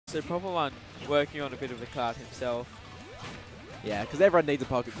So Poppt1 working on a bit of a cloud himself. Yeah, because everyone needs a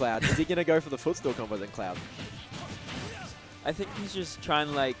pocket cloud. Is he going to go for the footstool combos in cloud? I think he's just trying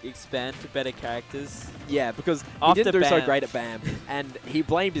to like expand to better characters. Yeah, because he After didn't do so Bam. great at BAM, and he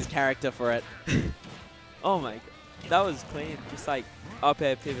blamed his character for it. Oh my god. That was clean. Just like up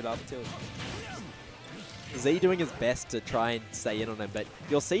air pivot up tilt. Z doing his best to try and stay in on him, but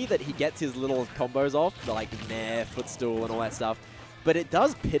you'll see that he gets his little combos off, the like nair, footstool, and all that stuff. But it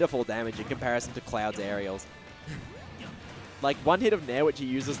does pitiful damage in comparison to Cloud's aerials. Like one hit of nair, which he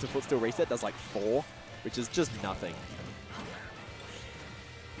uses to footstool reset, does like 4, which is just nothing.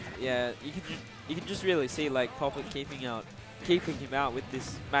 Yeah, you can just really see like Poppt keeping him out with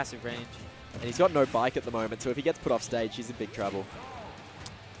this massive range. And he's got no bike at the moment, so if he gets put off stage, he's in big trouble.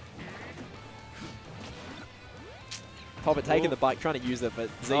 Poppt taking the bike, trying to use it, but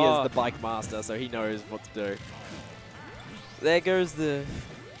Z is the bike master, so he knows what to do. There goes the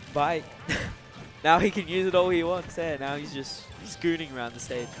bike. Now he can use it all he wants there. Now he's just scooting around the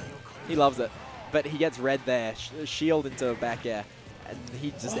stage. He loves it. But he gets red there, shield into back air, and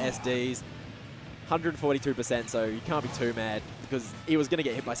he just SDs. 142%, so you can't be too mad, because he was going to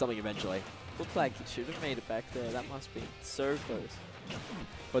get hit by something eventually. Looked like he should have made it back there. That must be so close.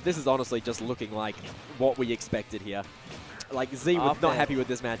 But this is honestly just looking like what we expected here. Like, Z was not happy with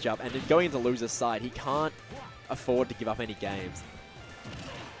this matchup, and in going into loser's side, he can't afford to give up any games.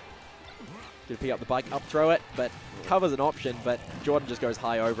 Gonna pick up the bike, up throw it, but cover's an option, but Jordan just goes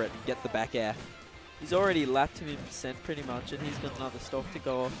high over it and gets the back air. He's already lapped him in percent pretty much, and he's got another stock to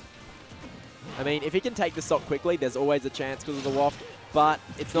go off. I mean, if he can take the stock quickly, there's always a chance because of the waft, but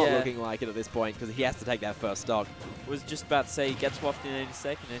it's not looking like it at this point because he has to take that first stock. Was just about to say he gets wafted in any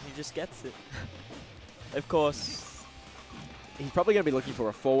second, and he just gets it. Of course. He's probably going to be looking for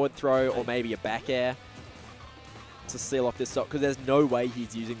a forward throw or maybe a back air to seal off this stock because there's no way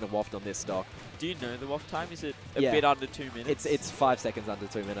he's using the waft on this stock. Do you know the waft time? Is it a bit under 2 minutes? It's 5 seconds under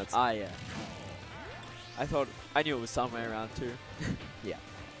 2 minutes. Ah, yeah. I knew it was somewhere around 2. Yeah.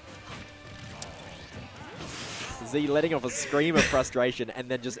 Z letting off a scream of frustration and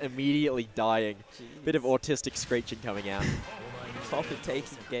then just immediately dying. Jeez. Bit of autistic screeching coming out. Poppt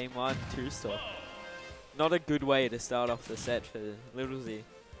taking game 1, 2 stop. Not a good way to start off the set for Little Z.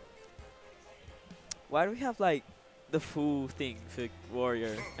 Why do we have like the full thing for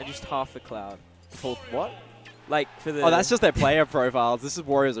Wario and just half the cloud? Full what? Like for the... Oh, that's just their player profiles. This is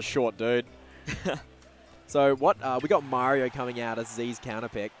Wario's a short dude. So what? We got Mario coming out as Z's counter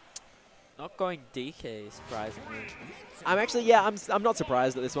pick. Not going DK, surprisingly. I'm actually, yeah, I'm not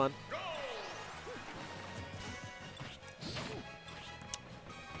surprised at this one.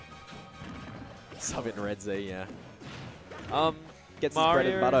 Sub in Red Z, yeah. Gets his bread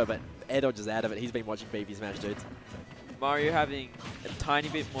and butter, but air dodges out of it. He's been watching BigWinSmash, dudes. Mario having a tiny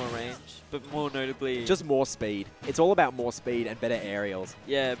bit more range, but more notably... Just more speed. It's all about more speed and better aerials.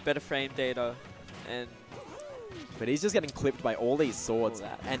 Yeah, better frame data. And but he's just getting clipped by all these swords,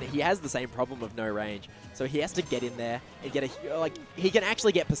 and he has the same problem of no range. So he has to get in there and get a... Like, he can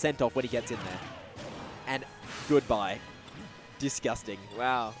actually get percent off when he gets in there. And goodbye. Disgusting.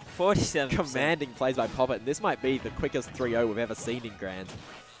 Wow. 47%. Commanding plays by Poppt, and this might be the quickest 3-0 we've ever seen in Grands.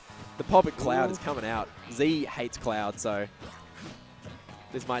 The Poppt Cloud is coming out. Z hates Cloud, so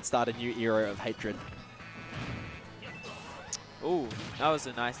this might start a new era of hatred. Ooh, that was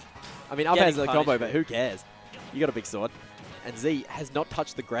a nice... I mean, up has the combo, but who cares? You got a big sword. And Z has not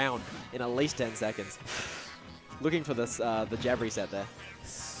touched the ground in at least 10 seconds. Looking for this, the jab reset there.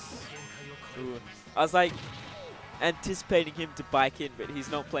 Ooh. I was like anticipating him to bike in, but he's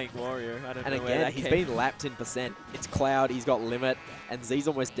not playing Wario. I don't know where that he's came been lapped in percent. It's Cloud, he's got limit, and Z's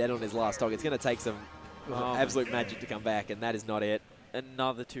almost dead on his last stock. It's going to take some absolute magic to come back, and that is not it.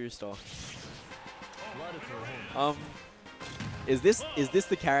 Another 2-star. Is this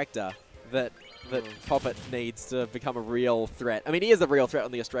the character that Poppt needs to become a real threat? I mean, he is a real threat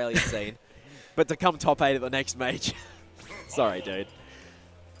on the Australian scene, but to come top 8 at the next major, sorry, dude.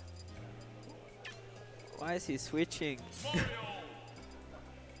 Why is he switching?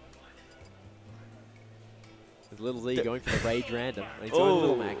 Is Little Z going for the Rage Random? He's going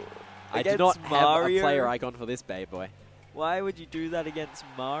Little Mac. I do not have a player icon for this bad boy. Why would you do that against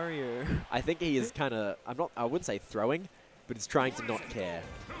Mario? I think he is kind of, I wouldn't say throwing, but he's trying to not care.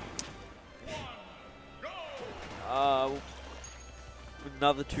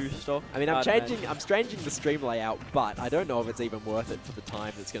 Another 2-star. I mean, I'm changing the stream layout, but I don't know if it's even worth it for the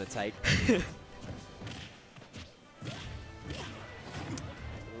time it's going to take. I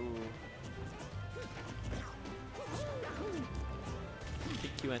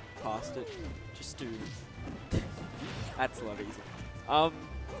think you went past it. Just do. That's a lot easier.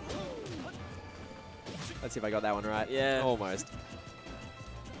 Let's see if I got that one right. Yeah. Almost.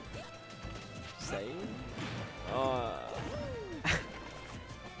 Save? Oh.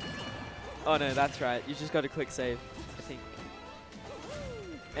 Oh no, that's right. You just got to click save, I think.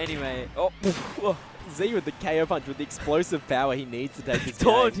 Anyway. Oh. Z with the KO punch with the explosive power he needs to take this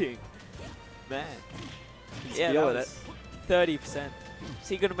game. Taunting. Man. He's Yeah, feeling that it. was 30%. Is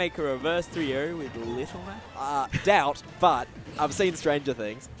he going to make a reverse 3-0 with Little Man? Doubt, but I've seen Stranger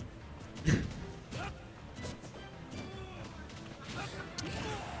Things.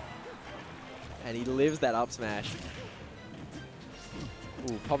 And he lives that up smash.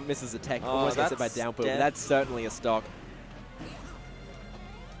 Ooh, Poppt misses a tech. Almost gets it by down put. That's certainly a stock.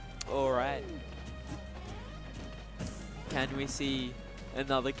 Alright. Can we see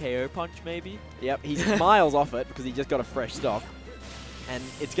another KO punch maybe? Yep, he's miles off it because he just got a fresh stock. And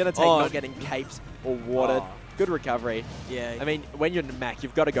it's going to take not getting caped or watered. Good recovery. Yeah. I mean, when you're in Mac,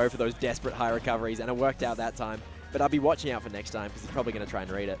 you've got to go for those desperate high recoveries, and it worked out that time. But I'll be watching out for next time because he's probably going to try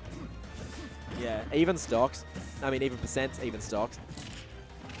and read it. Yeah. Even stocks. I mean, even percents, even stocks.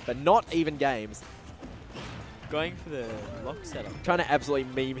 But not even games. Going for the lock setup. Trying to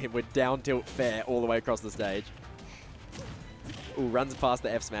absolutely meme him with down tilt fair all the way across the stage. Ooh, runs past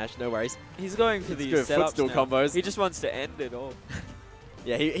the F smash, no worries. He's going for these setups footstool now. combos. He just wants to end it all.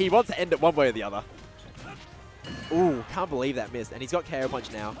 Yeah, he wants to end it one way or the other. Ooh, can't believe that missed. And he's got KO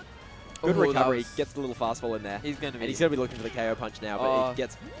punch now. Good recovery, gets the little fast fall in there. He's going to be. And he's going to be looking for the KO punch now, but he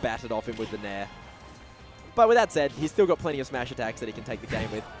gets battered off him with the nair. But with that said, he's still got plenty of smash attacks that he can take the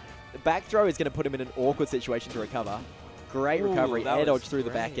game with. The back throw is going to put him in an awkward situation to recover. Great recovery, air dodge through the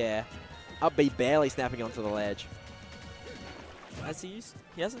back air. Up B barely snapping onto the ledge. He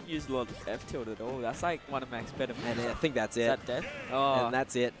hasn't used a lot of F tilt at all. That's like one of Mac's better moves. And I think that's it. Is that death? Oh. And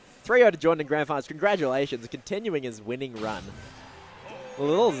that's it. 3-0 to Jordan in Grand Finals. Congratulations, continuing his winning run.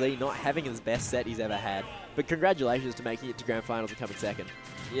 Little Z not having his best set he's ever had, but congratulations to making it to Grand Finals and coming second.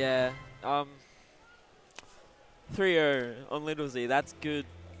 Yeah. 3-0 on Little Z. That's good.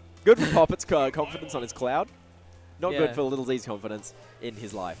 Good for Poppt1's confidence on his cloud. Not Yeah. good for Little Z's confidence in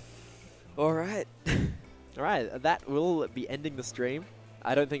his life. All right. All right, that will be ending the stream.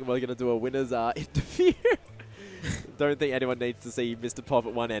 I don't think we're going to do a winner's interview. Don't think anyone needs to see Mr.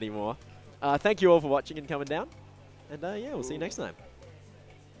 Poppt1 anymore. Thank you all for watching and coming down. And yeah, we'll see you next time.